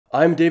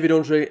I'm David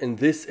Ondrej, and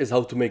this is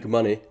how to make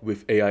money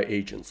with AI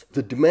agents.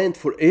 The demand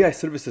for AI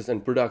services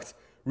and products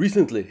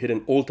recently hit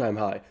an all-time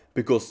high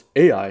because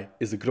AI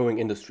is a growing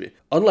industry.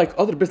 Unlike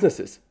other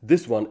businesses,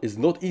 this one is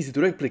not easy to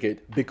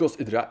replicate because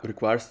it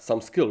requires some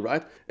skill,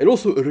 right? And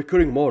also a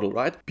recurring model,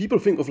 right? People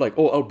think of like,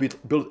 oh, I'll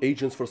build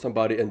agents for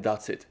somebody and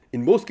that's it.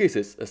 In most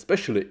cases,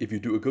 especially if you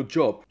do a good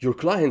job, your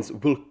clients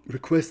will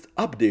request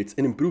updates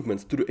and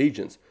improvements to the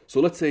agents. So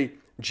let's say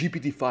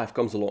GPT-5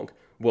 comes along.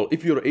 Well,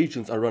 if your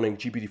agents are running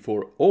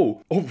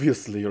GPT-4o,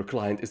 obviously your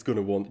client is going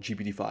to want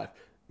GPT-5.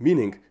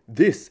 Meaning,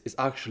 this is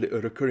actually a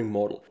recurring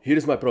model. Here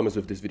is my promise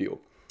with this video.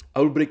 I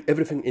will break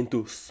everything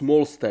into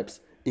small steps,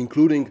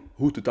 including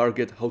who to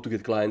target, how to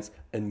get clients,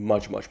 and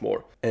much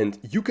more. And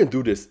you can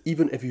do this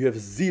even if you have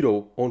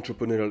zero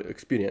entrepreneurial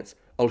experience.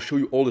 I'll show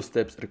you all the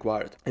steps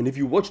required. And if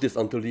you watch this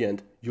until the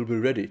end, you'll be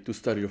ready to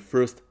start your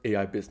first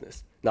AI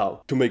business.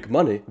 Now, to make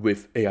money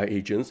with AI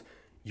agents,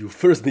 you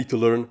first need to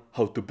learn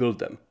how to build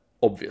them,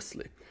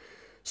 obviously.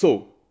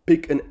 So,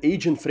 pick an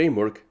agent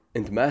framework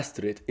and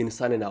master it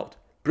inside and out.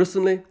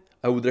 Personally,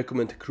 I would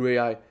recommend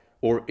CrewAI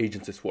or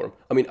Agency Swarm.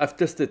 I mean, I've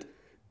tested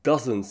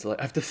dozens,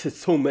 I've tested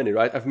so many,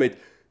 right? I've made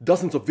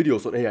dozens of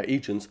videos on AI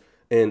agents,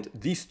 and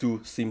these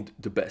two seemed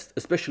the best,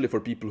 especially for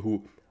people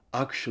who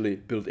actually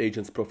build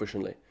agents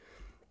professionally.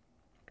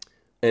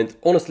 And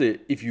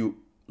honestly, if you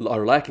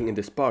are lacking in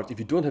this part, if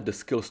you don't have the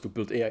skills to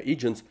build AI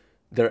agents,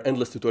 there are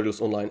endless tutorials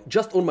online.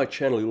 Just on my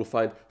channel, you will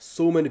find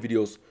so many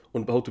videos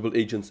on how to build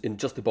agents in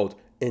just about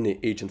any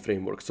agent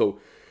framework. So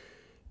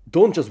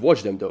don't just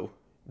watch them though.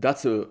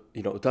 That's the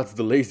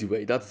lazy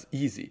way. That's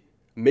easy.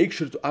 Make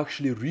sure to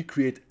actually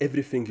recreate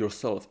everything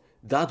yourself.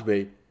 That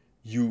way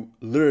you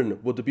learn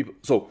what the people.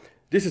 So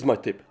this is my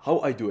tip, how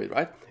I do it,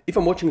 right? If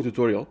I'm watching a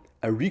tutorial,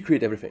 I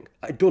recreate everything.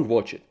 I don't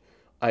watch it.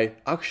 I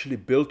actually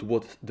build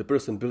what the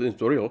person built in the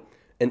tutorial,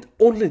 and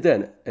only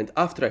then, and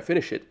after I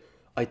finish it,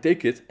 I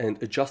take it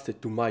and adjust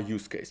it to my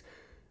use case.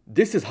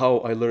 This is how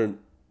I learn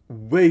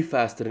way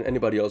faster than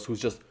anybody else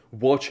who's just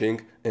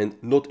watching and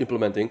not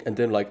implementing, and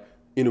then like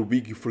in a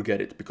week you forget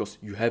it because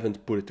you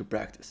haven't put it to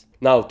practice.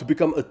 Now, to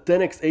become a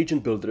 10x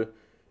agent builder,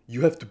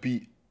 you have to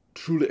be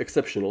truly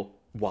exceptional.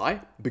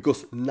 Why?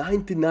 Because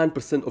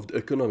 99% of the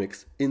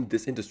economics in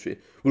this industry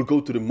will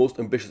go to the most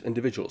ambitious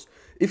individuals.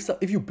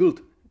 If you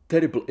build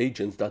terrible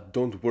agents that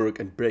don't work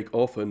and break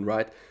often,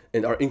 right,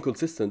 and are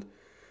inconsistent,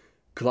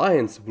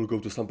 clients will go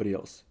to somebody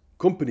else.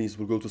 Companies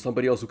will go to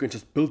somebody else who can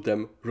just build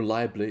them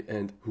reliably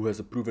and who has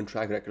a proven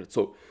track record.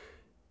 So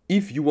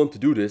if you want to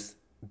do this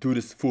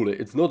fully.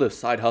 It's not a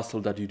side hustle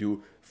that you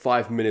do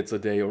 5 minutes a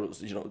day or,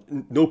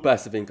 no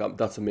passive income.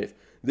 That's a myth.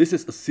 This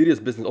is a serious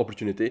business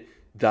opportunity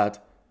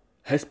that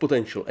has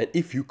potential. And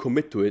if you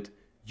commit to it,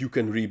 you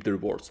can reap the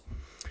rewards.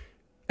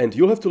 And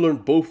you'll have to learn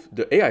both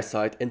the AI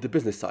side and the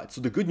business side.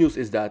 So the good news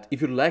is that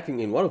if you're lacking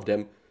in one of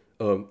them,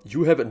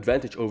 you have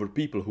advantage over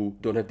people who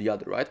don't have the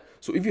other, right?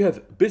 So if you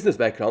have business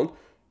background,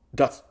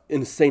 that's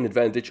insane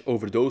advantage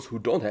over those who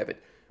don't have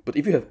it. But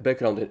if you have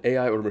background in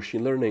AI or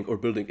machine learning or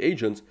building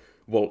agents,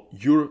 well,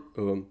 you're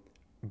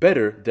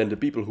better than the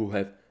people who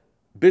have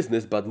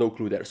business but no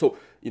clue there. So,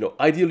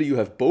 ideally you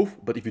have both,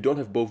 but if you don't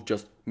have both,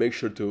 just make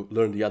sure to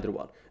learn the other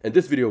one. And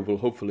this video will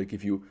hopefully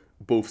give you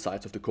both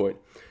sides of the coin.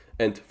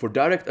 And for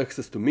direct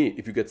access to me,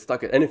 if you get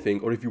stuck at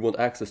anything, or if you want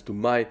access to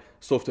my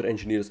software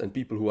engineers and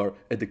people who are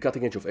at the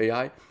cutting edge of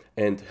AI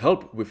and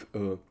help with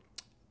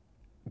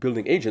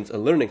building agents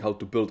and learning how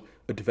to build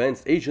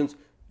advanced agents,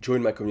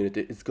 join my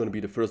community. It's going to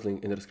be the first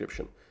link in the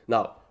description.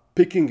 Now,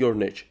 picking your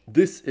niche.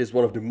 This is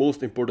one of the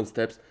most important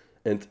steps,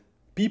 and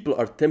people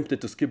are tempted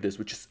to skip this,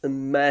 which is a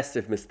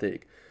massive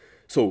mistake.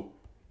 So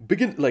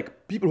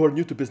people who are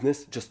new to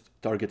business just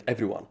target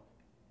everyone.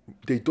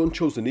 They don't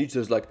choose a niche.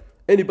 There's like,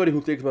 anybody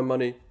who takes my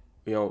money,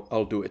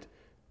 I'll do it.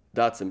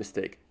 That's a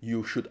mistake.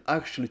 You should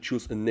actually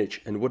choose a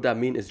niche. And what that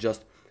means is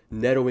just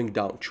narrowing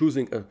down,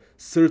 choosing a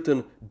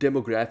certain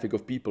demographic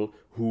of people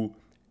who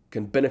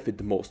can benefit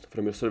the most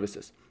from your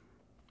services.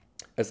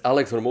 As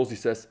Alex Hormozi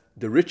says,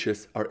 the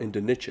riches are in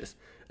the niches.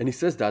 And he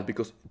says that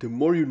because the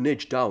more you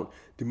niche down,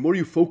 the more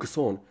you focus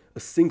on a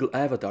single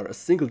avatar, a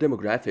single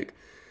demographic,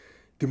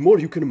 the more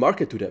you can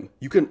market to them.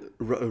 You can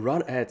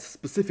run ads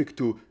specific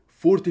to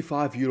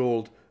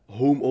 45-year-old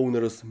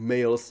homeowners,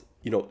 males,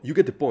 you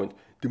get the point.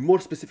 The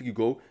more specific you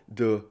go,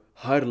 the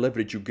higher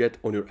leverage you get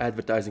on your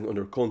advertising, on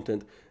your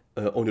content,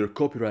 on your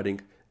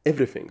copywriting,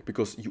 everything,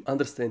 because you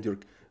understand your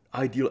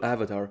ideal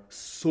avatar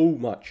so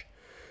much.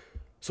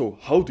 So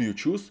how do you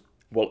choose?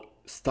 Well,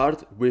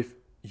 start with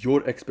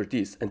your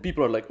expertise. And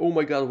people are like, oh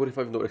my God, what if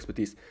I have no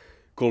expertise?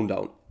 Calm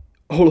down.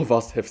 All of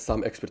us have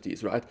some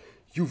expertise, right?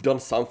 You've done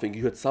something,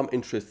 you had some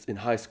interests in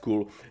high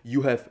school,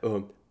 you have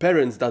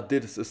parents that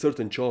did a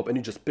certain job and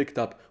you just picked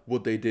up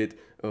what they did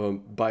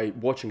by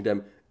watching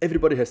them.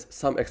 Everybody has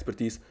some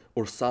expertise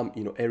or some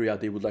area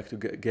they would like to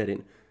get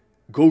in.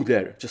 Go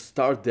there, just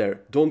start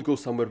there. Don't go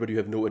somewhere where you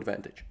have no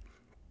advantage.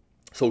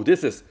 So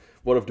this is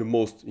one of the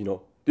most,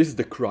 this is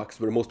the crux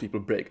where most people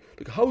break.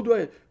 Like, how do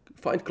I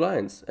find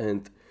clients?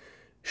 And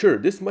Sure,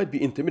 this might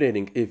be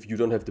intimidating if you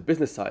don't have the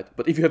business side,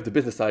 but if you have the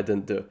business side,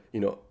 then the,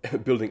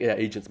 building AI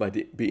agents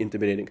might be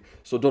intimidating.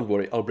 So don't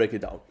worry, I'll break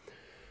it down.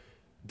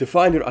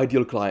 Define your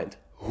ideal client.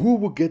 Who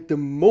will get the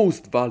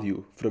most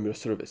value from your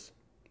service?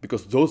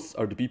 Because those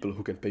are the people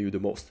who can pay you the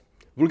most.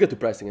 We'll get to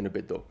pricing in a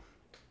bit though.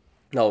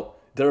 Now,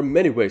 there are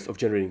many ways of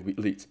generating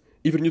leads.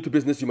 If you're new to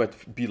business, you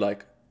might be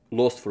like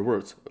lost for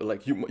words.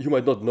 Like you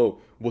might not know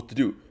what to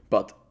do,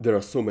 but there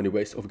are so many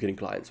ways of getting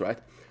clients, right?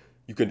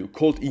 You can do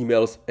cold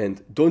emails,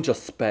 and don't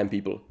just spam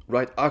people.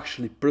 Write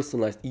actually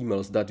personalized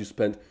emails that you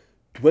spend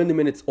 20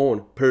 minutes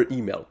on per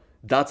email.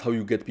 That's how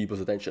you get people's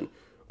attention.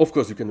 Of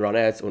course, you can run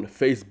ads on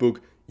Facebook,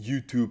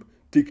 YouTube,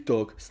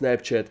 TikTok,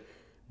 Snapchat,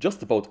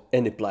 just about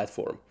any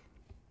platform.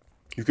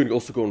 You can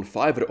also go on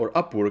Fiverr or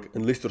Upwork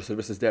and list your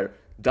services there.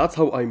 That's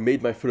how I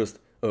made my first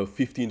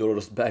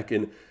 $15 back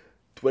in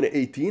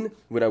 2018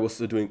 when I was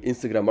doing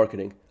Instagram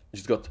marketing. I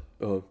just got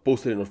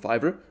posted it on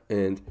Fiverr,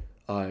 and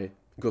I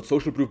got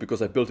social proof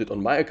because I built it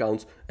on my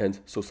accounts, and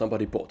so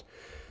somebody bought.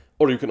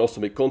 Or you can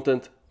also make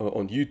content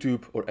on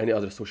YouTube or any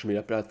other social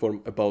media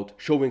platform about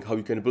showing how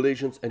you can build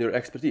agents and your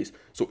expertise.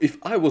 So if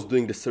I was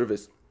doing this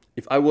service,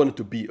 if I wanted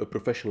to be a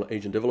professional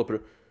agent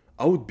developer,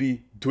 I would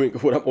be doing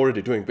what I'm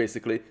already doing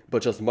basically,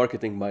 but just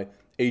marketing my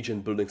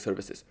agent building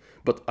services.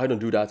 But I don't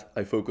do that,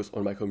 I focus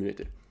on my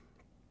community.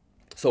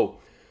 So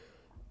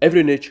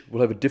every niche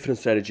will have a different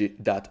strategy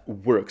that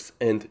works.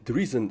 And the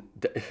reason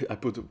that I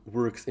put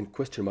works in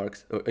question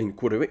marks, in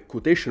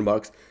quotation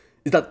marks,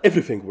 is that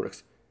everything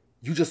works.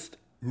 You just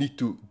need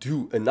to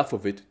do enough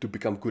of it to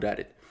become good at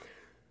it.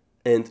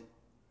 And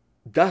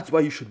that's why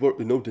you should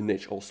know the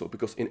niche also,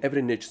 because in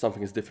every niche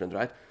something is different,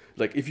 right?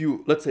 Like if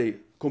you, let's say,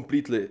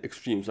 completely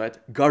extremes, right?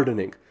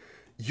 Gardening,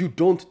 you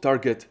don't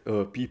target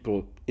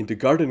people in the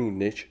gardening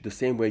niche the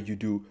same way you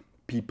do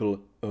people,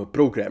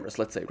 programmers,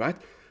 let's say, right?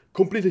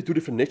 Completely two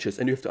different niches,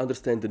 and you have to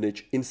understand the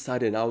niche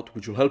inside and out,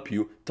 which will help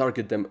you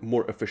target them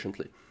more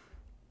efficiently.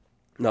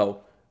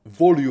 Now,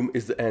 volume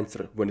is the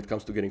answer when it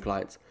comes to getting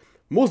clients.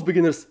 Most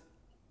beginners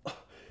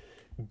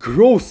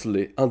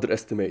grossly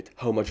underestimate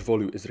how much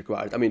volume is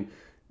required. I mean,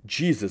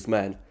 Jesus,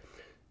 man.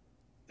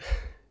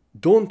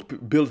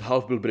 Don't build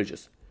half-built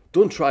bridges.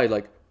 Don't try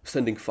like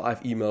sending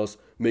 5 emails,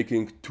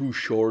 making 2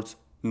 shorts.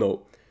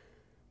 No.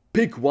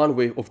 Pick one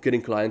way of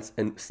getting clients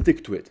and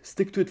stick to it.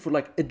 Stick to it for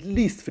like at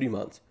least 3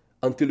 months.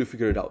 Until you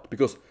figure it out.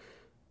 Because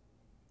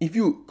if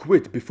you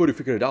quit before you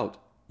figure it out,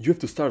 you have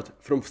to start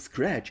from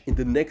scratch in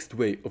the next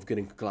way of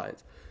getting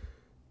clients.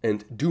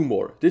 And do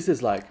more. This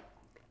is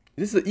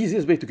the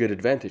easiest way to get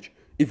advantage.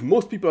 If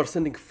most people are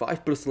sending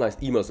 5 personalized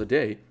emails a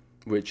day,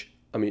 which,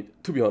 I mean,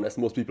 to be honest,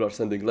 most people are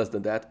sending less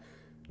than that,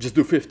 just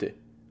do 50.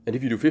 And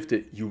if you do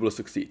 50, you will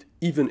succeed.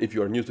 Even if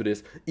you are new to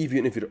this,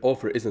 even if your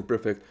offer isn't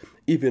perfect,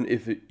 even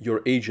if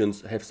your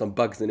agents have some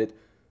bugs in it,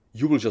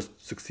 you will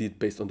just succeed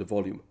based on the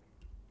volume.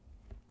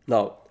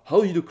 Now,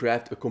 how do you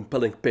craft a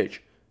compelling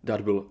pitch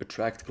that will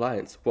attract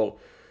clients? Well,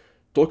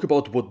 talk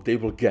about what they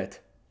will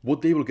get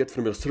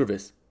from your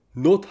service,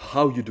 not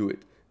how you do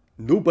it.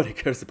 Nobody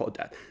cares about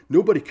that.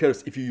 Nobody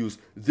cares if you use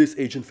this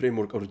agent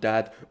framework or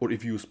that, or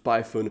if you use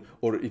Python,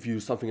 or if you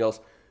use something else.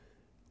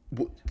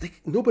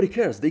 Nobody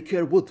cares. They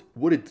care what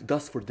it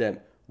does for them.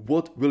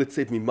 What will it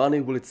save me money?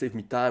 Will it save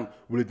me time?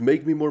 Will it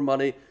make me more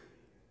money?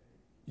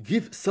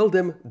 Sell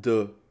them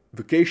the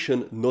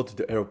vacation, not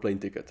the airplane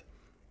ticket.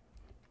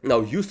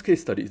 Now, use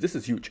case studies. This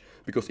is huge,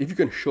 because if you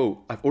can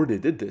show, I've already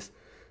did this,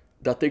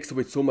 that takes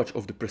away so much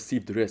of the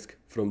perceived risk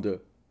from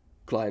the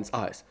client's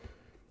eyes.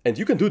 And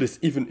you can do this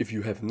even if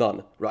you have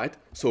none, right?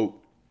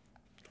 So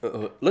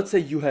let's say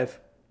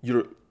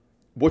you're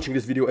watching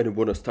this video and you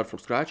want to start from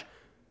scratch.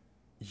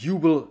 You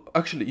will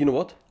actually, you know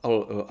what?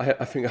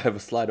 I think I have a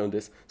slide on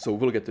this, so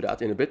we'll get to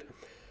that in a bit.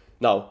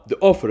 Now, the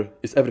offer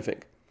is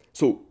everything.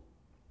 So,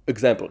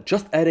 example,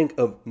 just adding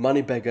a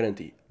money back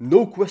guarantee.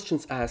 No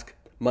questions asked.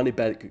 Money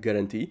back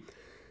guarantee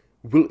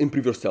will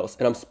improve your sales.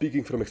 And I'm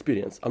speaking from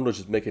experience. I'm not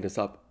just making this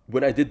up.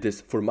 When I did this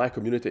for my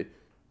community,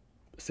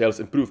 sales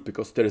improved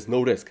because there is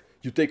no risk.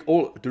 You take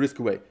all the risk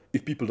away.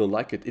 If people don't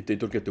like it, if they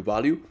don't get the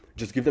value,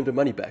 just give them the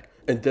money back.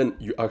 And then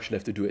you actually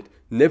have to do it.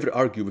 Never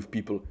argue with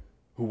people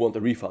who want a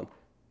refund.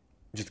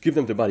 Just give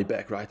them the money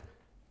back, right?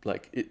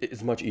 Like,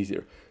 it's much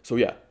easier. So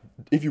yeah,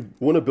 if you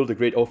want to build a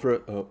great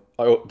offer,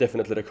 I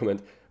definitely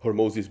recommend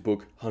Hormozy's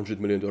book, $100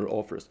 Million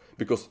Offers,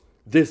 because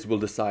this will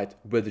decide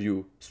whether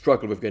you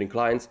struggle with getting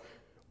clients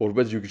or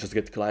whether you just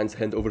get clients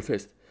hand over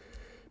fist.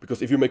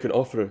 Because if you make an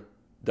offer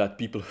that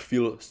people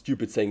feel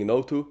stupid saying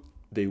no to,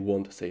 they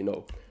won't say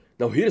no.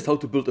 Now, here's how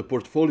to build a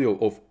portfolio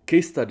of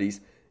case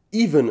studies,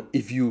 even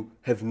if you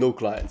have no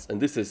clients.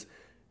 And this is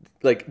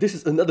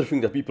another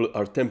thing that people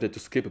are tempted to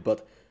skip,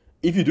 but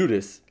if you do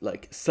this,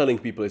 like, selling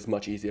people is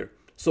much easier.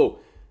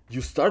 So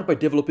you start by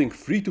developing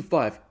 3 to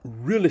 5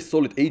 really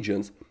solid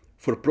agents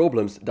for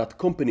problems that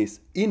companies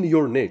in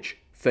your niche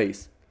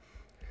face.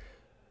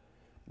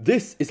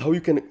 This is how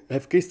you can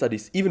have case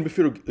studies even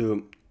before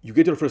you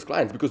get your first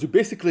clients, because you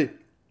basically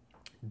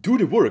do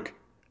the work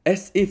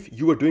as if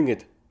you are doing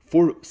it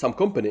for some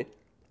company,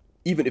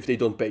 even if they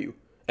don't pay you.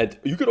 And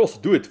you can also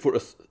do it for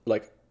us,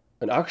 like,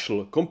 an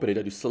actual company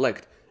that you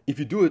select, if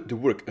you do the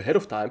work ahead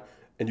of time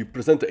and you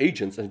present the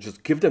agents and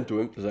just give them to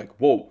him, it's like,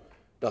 whoa,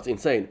 that's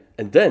insane.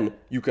 And then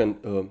you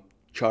can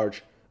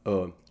charge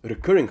a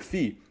recurring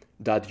fee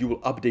that you will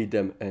update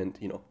them and,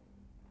 you know,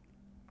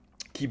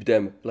 keep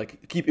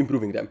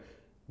improving them.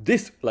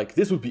 This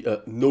would be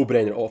a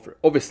no-brainer offer.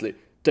 Obviously,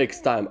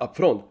 takes time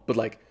upfront, but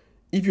like,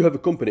 if you have a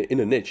company in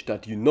a niche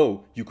that you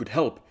know you could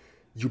help,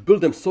 you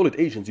build them solid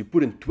agents, you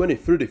put in 20,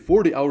 30,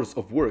 40 hours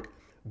of work,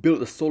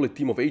 build a solid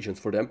team of agents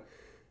for them,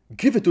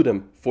 give it to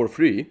them for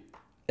free,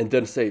 and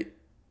then say,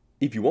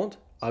 if you want,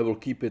 I will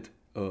keep it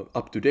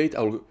up to date,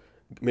 I will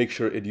make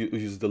sure it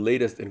uses the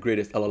latest and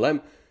greatest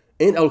LLM,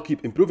 and I'll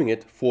keep improving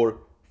it for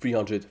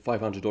 $300,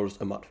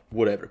 $500 a month,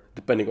 whatever,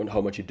 depending on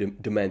how much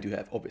demand you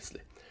have,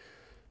 obviously.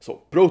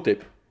 So, pro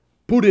tip,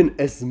 put in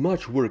as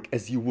much work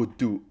as you would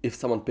do if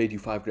someone paid you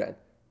 $5,000.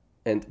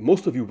 And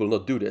most of you will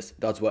not do this,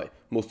 that's why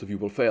most of you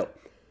will fail.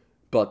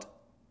 But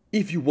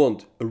if you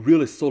want a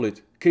really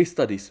solid case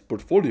studies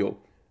portfolio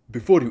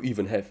before you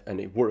even have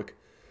any work,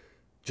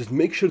 just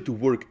make sure to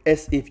work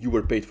as if you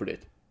were paid for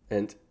it.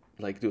 And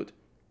like, dude,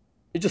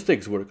 it just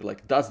takes work.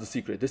 Like, that's the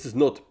secret. This is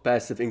not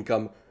passive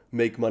income,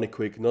 make money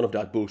quick, none of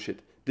that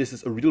bullshit. This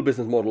is a real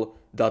business model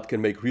that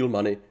can make real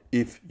money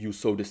if you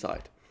so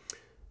decide.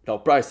 Now,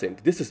 pricing.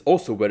 This is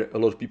also where a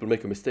lot of people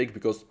make a mistake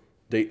because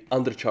they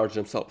undercharge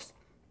themselves.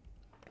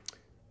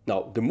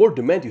 Now, the more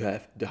demand you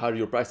have, the higher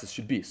your prices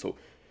should be. So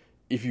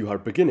if you are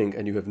beginning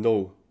and you have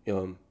no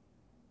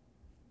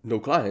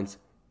clients,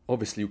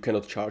 obviously you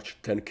cannot charge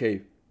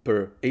 10K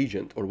per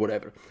agent or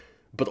whatever.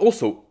 But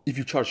also, if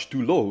you charge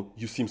too low,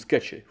 you seem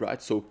sketchy,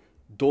 right? So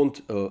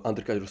don't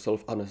undercut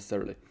yourself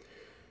unnecessarily.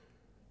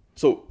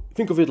 So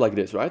think of it like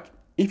this, right?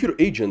 If your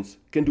agents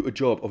can do a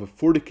job of a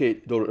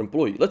 $40K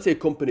employee, let's say a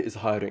company is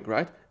hiring,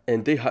 right?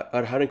 And they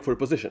are hiring for a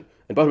position.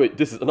 And by the way,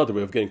 this is another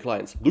way of getting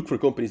clients. Look for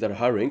companies that are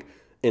hiring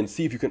and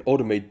see if you can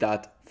automate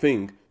that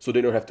thing so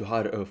they don't have to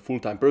hire a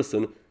full-time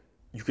person.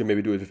 You can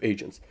maybe do it with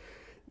agents.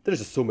 There's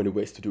just so many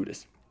ways to do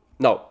this.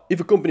 Now,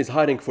 if a company is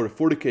hiring for a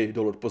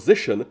 $40K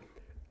position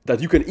that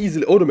you can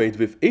easily automate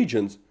with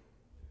agents,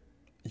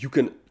 you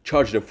can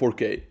charge them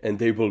 $4K and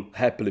they will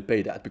happily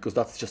pay that because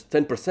that's just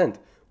 10%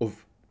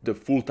 of the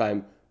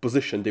full-time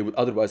position they would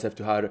otherwise have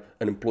to hire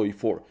an employee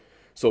for.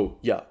 So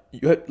yeah,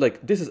 you have,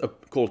 like, this is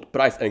called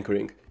price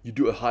anchoring. You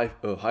do a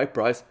high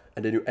price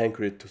and then you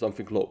anchor it to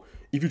something low.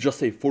 If you just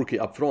say 4K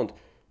upfront,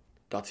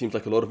 that seems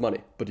like a lot of money.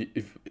 But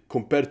if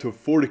compared to a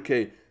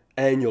 40K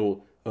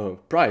annual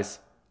price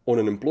on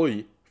an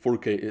employee,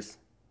 4K is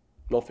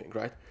nothing,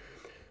 right?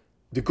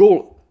 The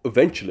goal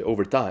eventually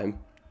over time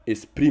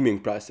is premium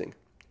pricing.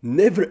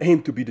 Never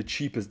aim to be the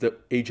cheapest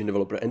agent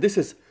developer. And this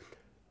is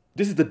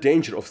the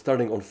danger of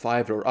starting on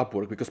Fiverr or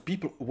Upwork, because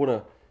people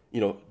wanna,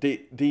 you know,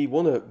 they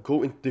wanna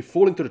they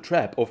fall into the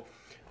trap of,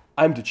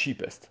 I'm the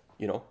cheapest,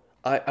 you know.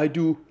 I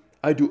do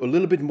a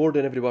little bit more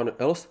than everyone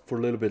else for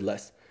a little bit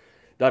less.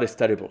 That is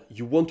terrible.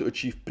 You want to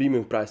achieve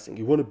premium pricing.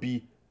 You want to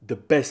be the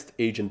best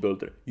agent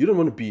builder. You don't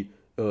want to be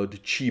the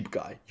cheap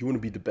guy. You want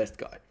to be the best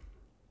guy.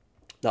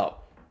 Now,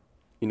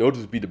 in order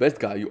to be the best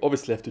guy, you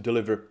obviously have to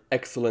deliver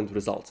excellent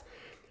results.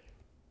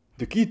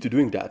 The key to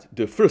doing that,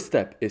 the first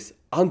step is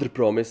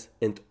under-promise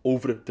and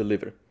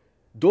over-deliver.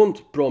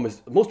 Don't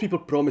promise. Most people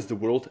promise the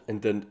world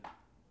and then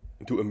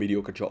do a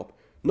mediocre job.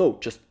 No,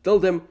 just tell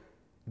them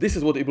this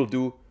is what it will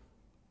do.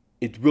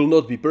 It will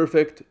not be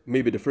perfect,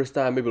 maybe the first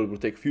time, maybe it will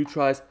take a few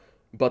tries,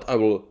 but I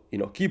will, you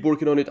know, keep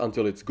working on it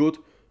until it's good,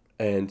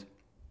 and,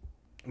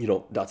 you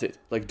know, that's it.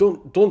 Like,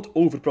 don't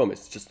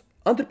overpromise, just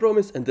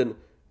underpromise and then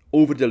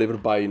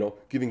overdeliver by, you know,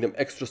 giving them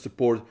extra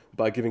support,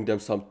 by giving them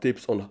some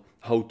tips on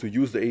how to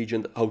use the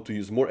agent, how to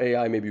use more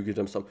AI, maybe you give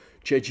them some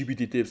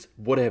ChatGPT tips,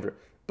 whatever.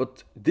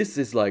 But this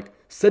is like,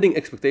 setting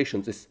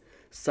expectations is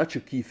such a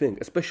key thing,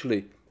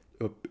 especially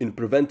in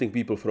preventing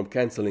people from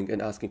canceling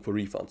and asking for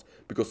refunds.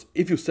 Because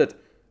if you set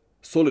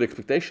solid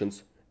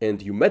expectations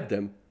and you met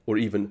them or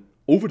even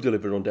over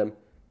deliver on them,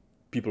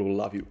 people will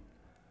love you.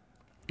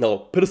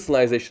 Now,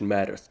 personalization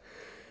matters.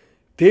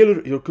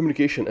 Tailor your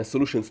communication and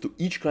solutions to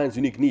each client's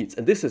unique needs.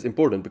 And this is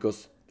important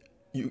because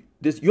you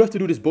have to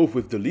do this both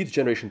with the lead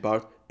generation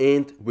part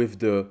and with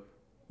the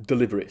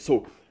delivery.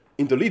 So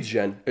in the lead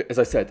gen, as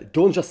I said,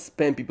 don't just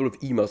spam people with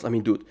emails. I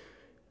mean, dude,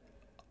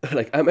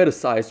 like, I'm at a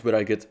size where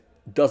I get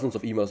dozens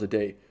of emails a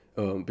day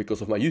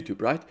because of my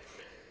YouTube, right?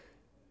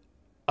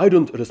 I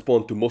don't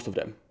respond to most of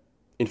them.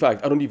 In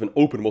fact, I don't even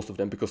open most of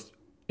them because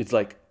it's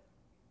like,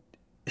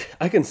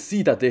 I can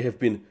see that they have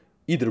been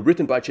either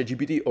written by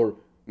ChatGPT or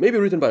maybe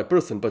written by a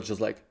person, but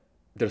just like,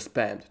 they're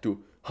spammed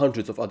to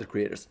hundreds of other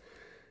creators.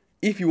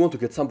 If you want to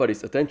get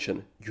somebody's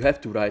attention, you have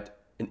to write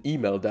an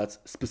email that's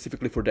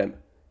specifically for them,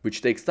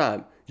 which takes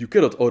time. You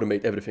cannot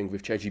automate everything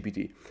with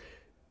ChatGPT.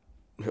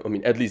 I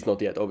mean, at least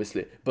not yet,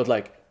 obviously. But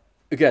like,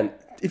 again,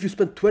 if you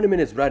spend 20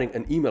 minutes writing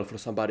an email for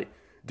somebody,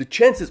 the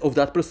chances of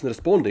that person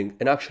responding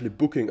and actually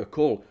booking a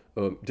call,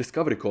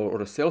 discovery call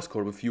or a sales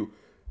call with you,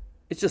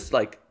 it's just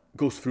like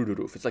goes through the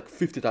roof. It's like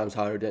 50 times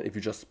higher than if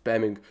you're just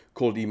spamming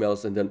cold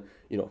emails and then,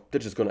 you know, they're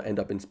just gonna end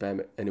up in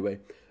spam anyway.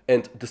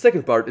 And the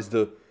second part is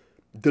the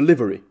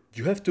Delivery.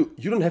 You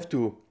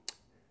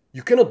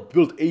cannot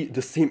build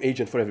the same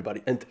agent for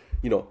everybody. And,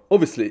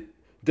 obviously,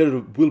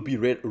 there will be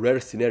rare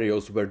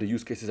scenarios where the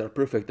use cases are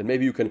perfect and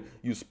maybe you can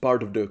use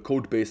part of the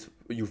code base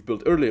you've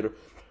built earlier.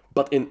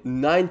 But in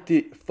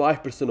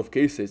 95% of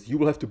cases, you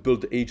will have to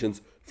build the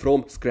agents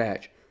from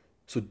scratch.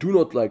 So do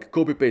not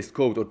copy paste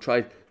code or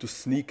try to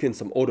sneak in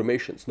some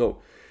automations. No,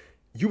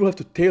 you will have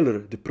to tailor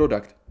the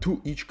product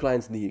to each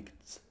client's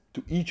needs,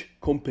 to each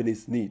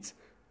company's needs,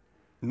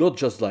 not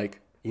just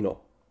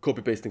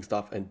copy pasting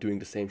stuff and doing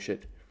the same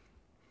shit.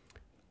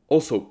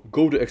 Also,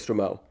 go the extra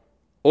mile.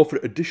 Offer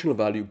additional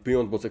value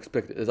beyond what's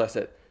expected. As I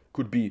said,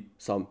 could be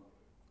some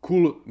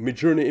cool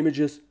Midjourney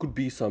images, could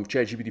be some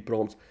ChatGPT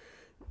prompts.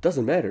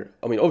 Doesn't matter.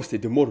 I mean, obviously,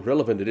 the more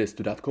relevant it is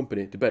to that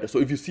company, the better. So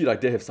if you see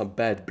they have some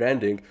bad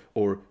branding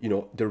or,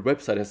 their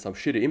website has some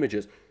shitty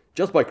images,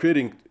 just by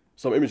creating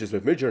some images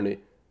with Midjourney,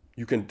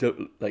 you can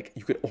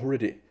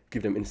already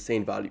give them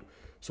insane value.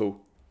 So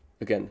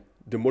again,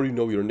 the more you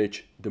know your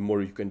niche, the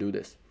more you can do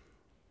this.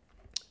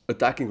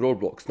 Attacking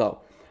roadblocks. Now,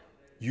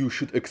 you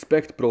should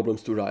expect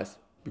problems to rise,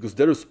 because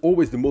there is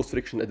always the most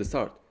friction at the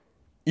start.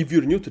 If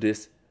you're new to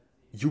this,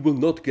 you will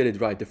not get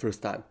it right the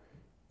first time.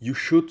 You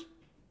should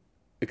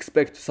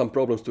expect some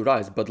problems to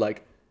rise, but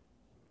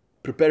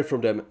prepare for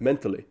them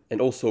mentally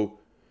and also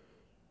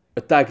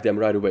attack them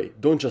right away.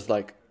 Don't just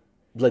let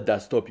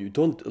that stop you.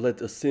 Don't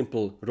let a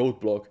simple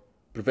roadblock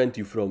prevent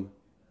you from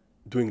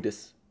doing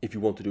this if you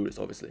want to do this,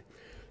 obviously.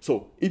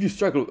 So if you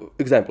struggle,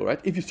 example,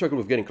 right? If you struggle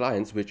with getting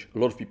clients, which a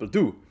lot of people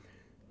do,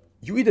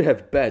 you either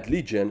have bad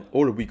lead gen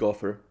or a weak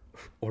offer,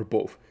 or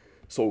both.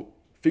 So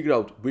figure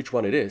out which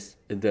one it is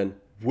and then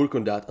work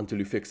on that until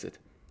you fix it.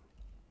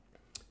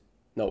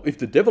 Now, if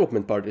the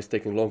development part is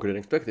taking longer than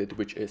expected,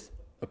 which is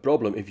a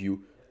problem if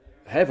you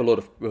have a lot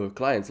of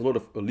clients, a lot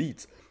of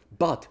leads,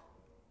 but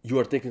you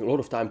are taking a lot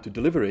of time to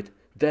deliver it,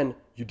 then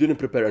you didn't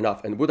prepare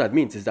enough. And what that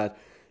means is that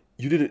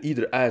you didn't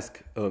either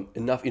ask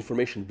enough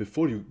information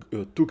before you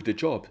took the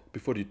job,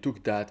 before you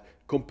took that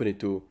company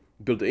to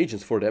build the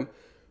agents for them,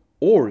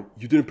 or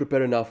you didn't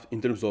prepare enough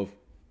in terms of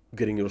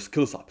getting your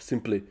skills up.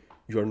 Simply,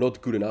 you are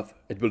not good enough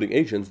at building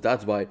agents.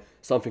 That's why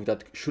something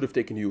that should have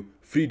taken you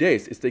 3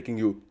 days is taking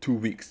you 2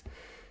 weeks.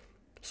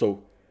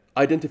 So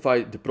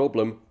identify the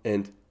problem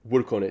and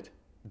work on it.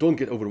 Don't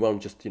get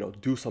overwhelmed, just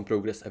do some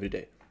progress every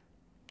day.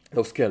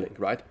 Now, scaling,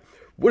 right?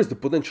 What is the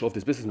potential of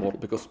this business model?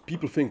 Because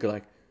people think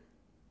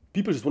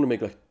people just want to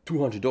make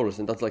 $200,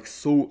 and that's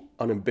so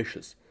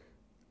unambitious.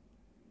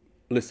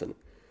 Listen,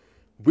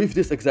 with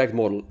this exact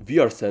model,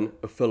 VRSen,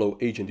 a fellow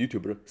agent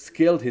YouTuber,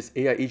 scaled his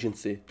AI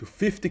agency to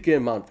 50K a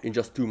month in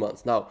just 2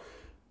 months. Now,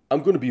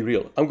 I'm going to be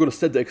real. I'm going to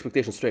set the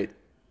expectation straight.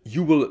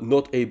 You will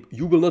not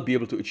be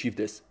able to achieve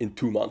this in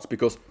 2 months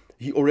because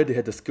he already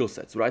had the skill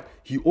sets, right?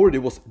 He already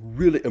was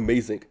really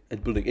amazing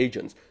at building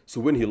agents. So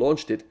when he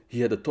launched it,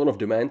 he had a ton of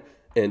demand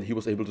and he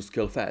was able to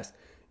scale fast.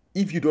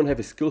 If you don't have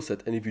his skill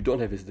set and if you don't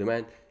have his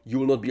demand, you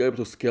will not be able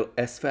to scale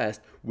as fast,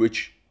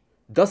 which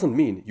doesn't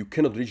mean you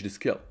cannot reach the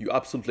scale. You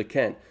absolutely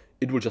can.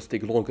 It will just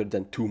take longer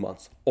than 2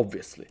 months,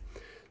 obviously.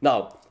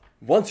 Now,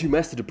 once you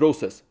master the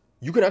process,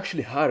 you can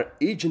actually hire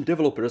agent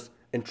developers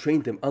and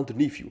train them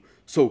underneath you.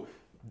 So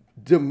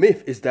the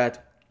myth is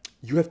that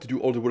you have to do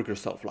all the work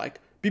yourself.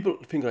 People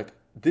think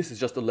this is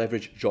just a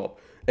leverage job,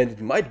 and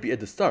it might be at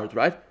the start,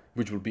 right?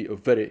 Which will be a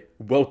very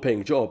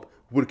well-paying job,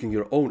 working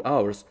your own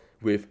hours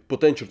with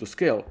potential to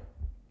scale.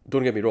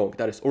 Don't get me wrong,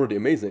 that is already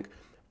amazing.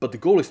 But the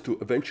goal is to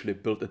eventually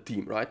build a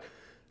team, right?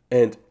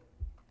 And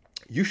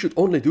you should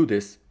only do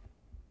this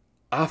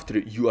after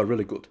you are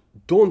really good.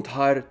 Don't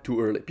hire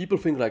too early. People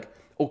think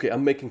okay,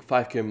 I'm making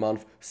 5K a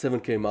month,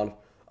 7K a month.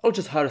 I'll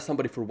just hire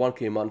somebody for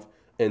 1K a month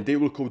and they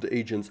will code the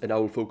agents and I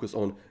will focus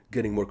on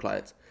getting more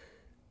clients.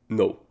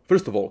 No.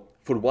 First of all,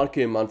 for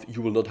 1K a month,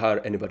 you will not hire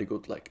anybody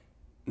good.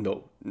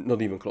 No,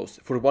 not even close.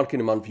 For 1K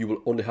a month, you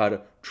will only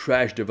hire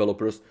trash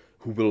developers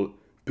who will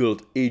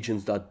build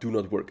agents that do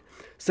not work.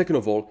 Second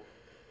of all,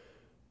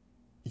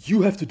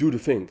 you have to do the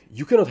thing.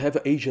 You cannot have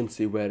an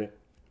agency where,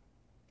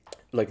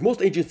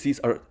 most agencies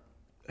are,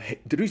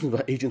 the reason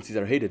why agencies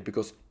are hated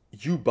because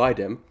you buy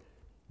them,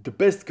 the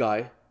best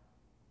guy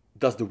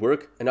does the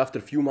work, and after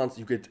a few months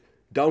you get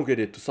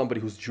downgraded to somebody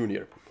who's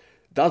junior.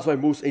 That's why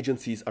most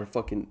agencies are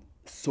fucking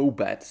so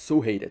bad,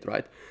 so hated,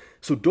 right?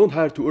 So don't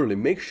hire too early.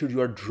 Make sure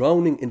you are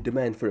drowning in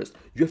demand first.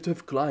 You have to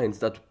have clients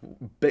that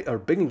are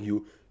begging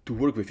you to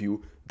work with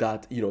you,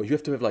 that, you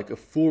have to have a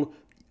full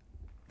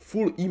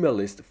email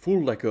list,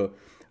 full a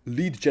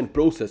lead gen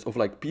process of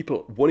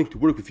people wanting to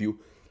work with you.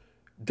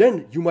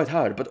 Then you might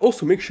hire, but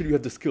also make sure you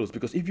have the skills,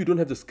 because if you don't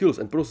have the skills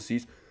and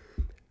processes,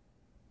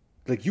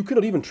 you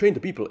cannot even train the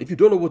people. If you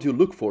don't know what you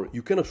look for,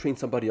 you cannot train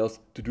somebody else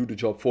to do the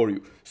job for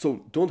you.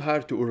 So don't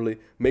hire too early.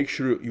 Make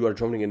sure you are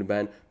drowning in the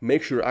band.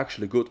 Make sure you're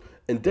actually good.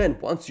 And then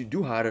once you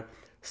do hire,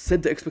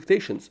 set the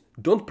expectations.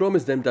 Don't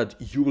promise them that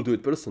you will do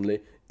it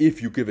personally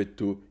if you give it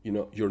to,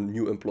 your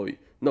new employee.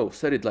 No,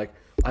 set it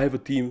I have a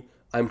team,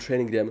 I'm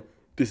training them,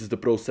 this is the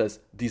process,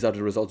 these are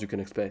the results you can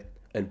expect,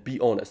 and be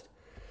honest.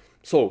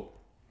 So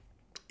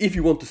if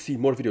you want to see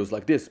more videos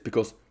like this,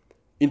 because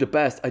In the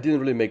past, I didn't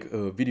really make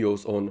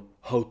videos on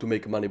how to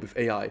make money with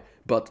AI,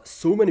 but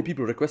so many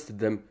people requested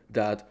them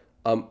that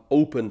I'm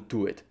open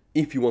to it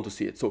if you want to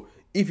see it. So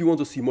if you want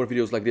to see more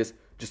videos like this,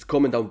 just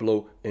comment down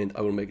below and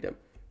I will make them.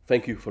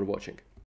 Thank you for watching.